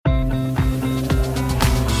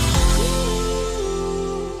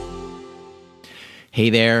Hey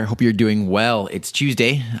there, hope you're doing well. It's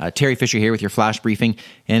Tuesday. Terry Fisher here with your flash briefing,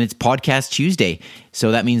 and it's Podcast Tuesday.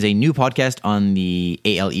 So that means a new podcast on the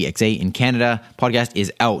ALEXA in Canada podcast is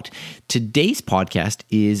out. Today's podcast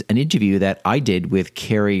is an interview that I did with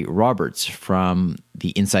Carrie Roberts from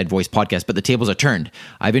the Inside Voice podcast, but the tables are turned.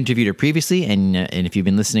 I've interviewed her previously, and if you've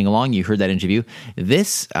been listening along, you heard that interview.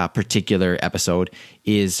 This particular episode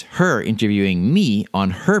is her interviewing me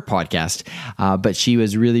on her podcast, but she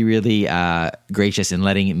was really gracious in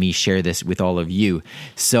letting me share this with all of you.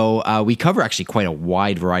 So we cover actually quite a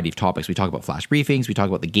wide variety of topics. We talk about flash briefings, we talk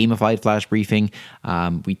about the gamified flash briefing,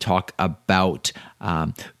 we talk about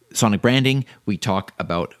sonic branding, we talk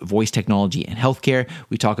about voice technology and healthcare,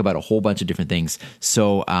 we talk about a whole bunch of different things.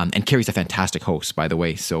 So, and Carrie's a fantastic host, by the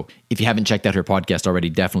way. So if you haven't checked out her podcast already,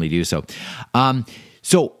 definitely do so.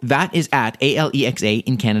 So that is at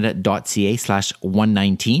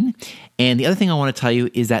alexaincanada.ca/119. And the other thing I want to tell you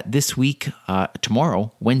is that this week,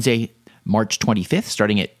 tomorrow, Wednesday, March 25th,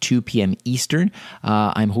 starting at 2 p.m. Eastern,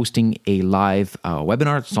 I'm hosting a live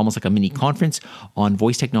webinar. It's almost like a mini conference on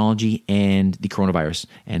voice technology and the coronavirus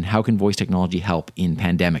and how can voice technology help in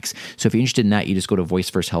pandemics. So if you're interested in that, you just go to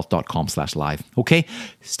voicefirst.health.com/live. Okay,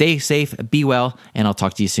 stay safe, be well, and I'll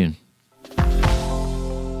talk to you soon.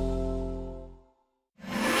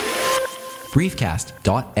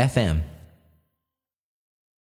 Briefcast.fm